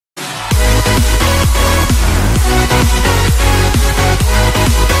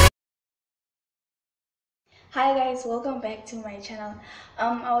Hi guys, welcome back to my channel.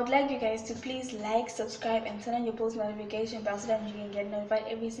 I would like you guys to please like, subscribe and turn on your post notification bell so that you can get notified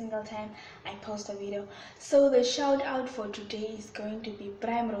every single time I post a video. So the shout out for today is going to be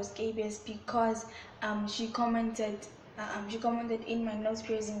Primrose KBS because she commented in my nose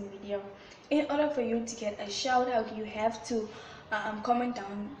piercing video. In order for you to get a shout out, you have to comment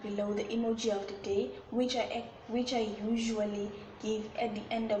down below the emoji of the day, which I usually give at the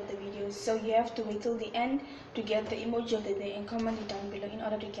end of the video. So you have to wait till the end to get the emoji of the day and comment it down below in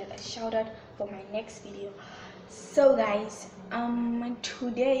order to get a shout out for my next video. So guys,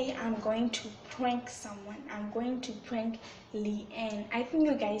 today I'm going to prank someone. I'm going to prank Leanne. I think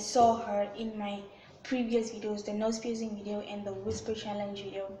you guys saw her in my previous videos, the nose piercing video and the whisper challenge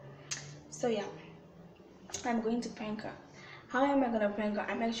video. So yeah, I'm going to prank her. How am I gonna prank her?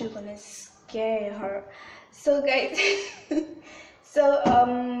 I'm actually gonna scare her. So guys,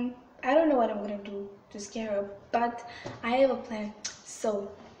 I don't know what I'm gonna do to scare her, but I have a plan. So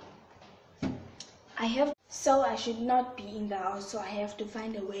I should not be in the house, so I have to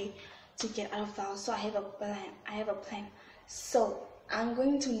find a way to get out of the house. So I have a plan. So I'm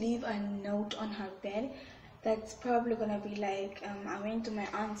going to leave a note on her bed. That's probably gonna be like, I went to my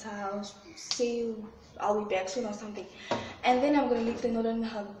aunt's house, say I'll be back soon or something. And then I'm gonna leave the note on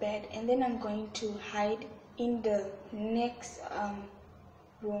her bed, and then I'm going to hide in the next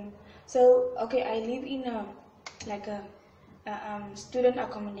room. So okay, I live in a student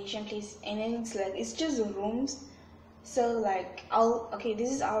accommodation place, and then it's just the rooms. So like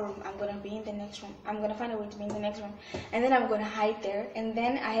this is our room. I'm gonna be in the next room. I'm gonna find a way to be in the next room, and then I'm gonna hide there, and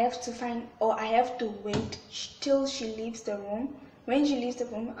then I have to wait till she leaves the room. When she leaves the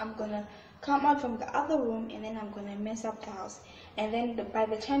room, I'm gonna come out from the other room, and then I'm gonna mess up the house. And then by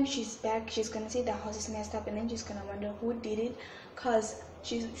the time she's back, she's gonna see the house is messed up, and then she's gonna wonder who did it, cause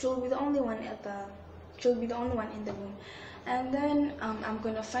she'll be the only one in the room. And then I'm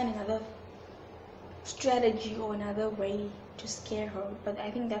gonna find another strategy or another way to scare her, but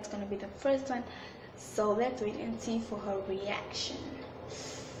I think that's gonna be the first one. So let's wait and see for her reaction.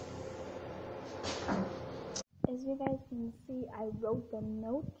 As you guys can see, I wrote the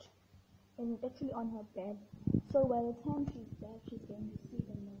note, and it's actually on her bed. So by the time she's back, she's going to see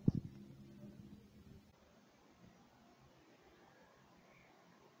the note.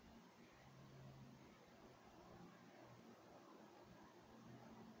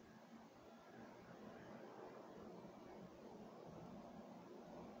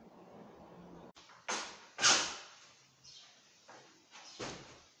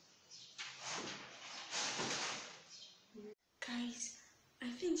 Guys, I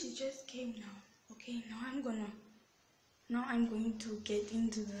think she just came now. Okay, now I'm going to get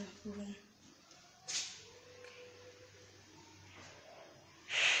into the room.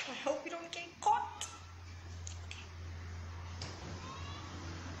 I hope you don't get caught.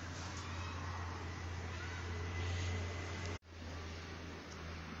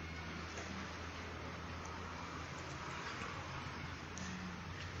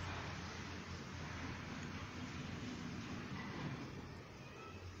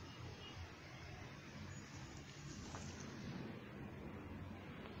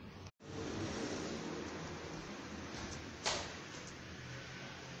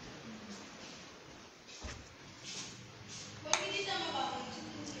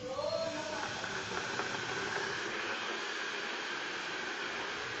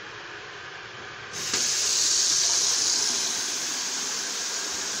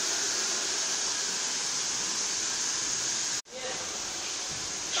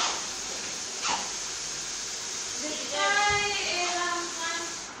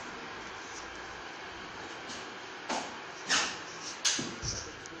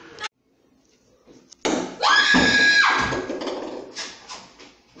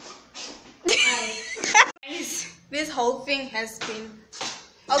 This whole thing has been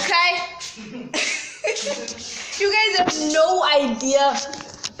okay. You guys have no idea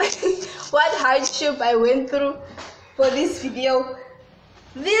what hardship I went through for this video.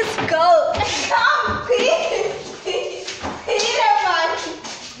 This girl,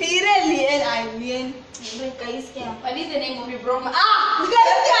 What is the name of your problem? What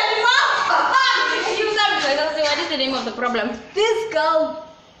is the name of the problem? This girl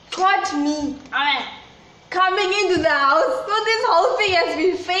caught me coming into the house, so this whole thing has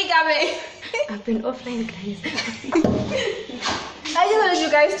been fake. I've been offline, guys. I just wanted you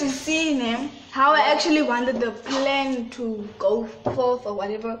guys to see how I actually wanted the plan to go forth or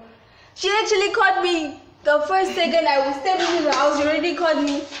whatever. She actually caught me the first second I was stepping into the house. She already caught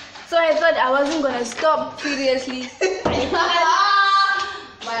me, so I thought I wasn't gonna stop. Seriously.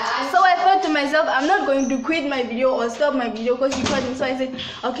 My So I thought to myself, I'm not going to quit my video or stop my video because she caught me. So I said,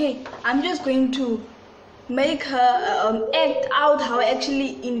 okay, I'm just going to make her act out how I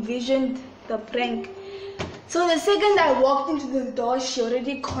actually envisioned the prank. So the second I walked into the door, she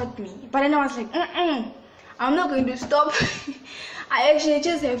already caught me. But then I was like, I'm not going to stop.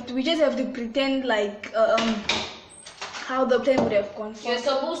 We just have to pretend like how the plane would have gone. You're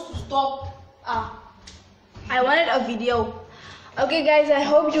supposed to stop. I wanted a video. Okay guys, I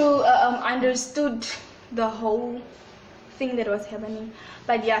hope you understood the whole thing that was happening.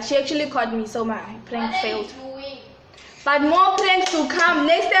 But yeah, she actually caught me, so my prank failed. But more pranks to come.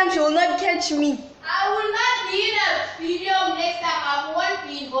 Next time she will not catch me. I will not be in a video next time. I won't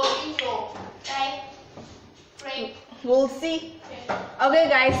be involved in your prank. We'll see. Okay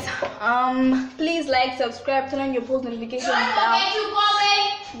guys, please like, subscribe, turn on your post notifications Don't forget to comment.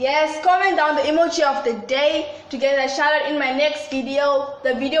 Yes, comment down the emoji of the day to get a shout out in my next video.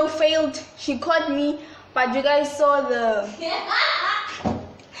 The video failed, she caught me, but you guys saw the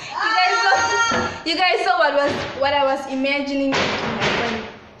you guys saw what I was imagining to happen.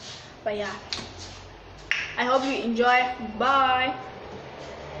 But yeah, I hope you enjoy. Bye.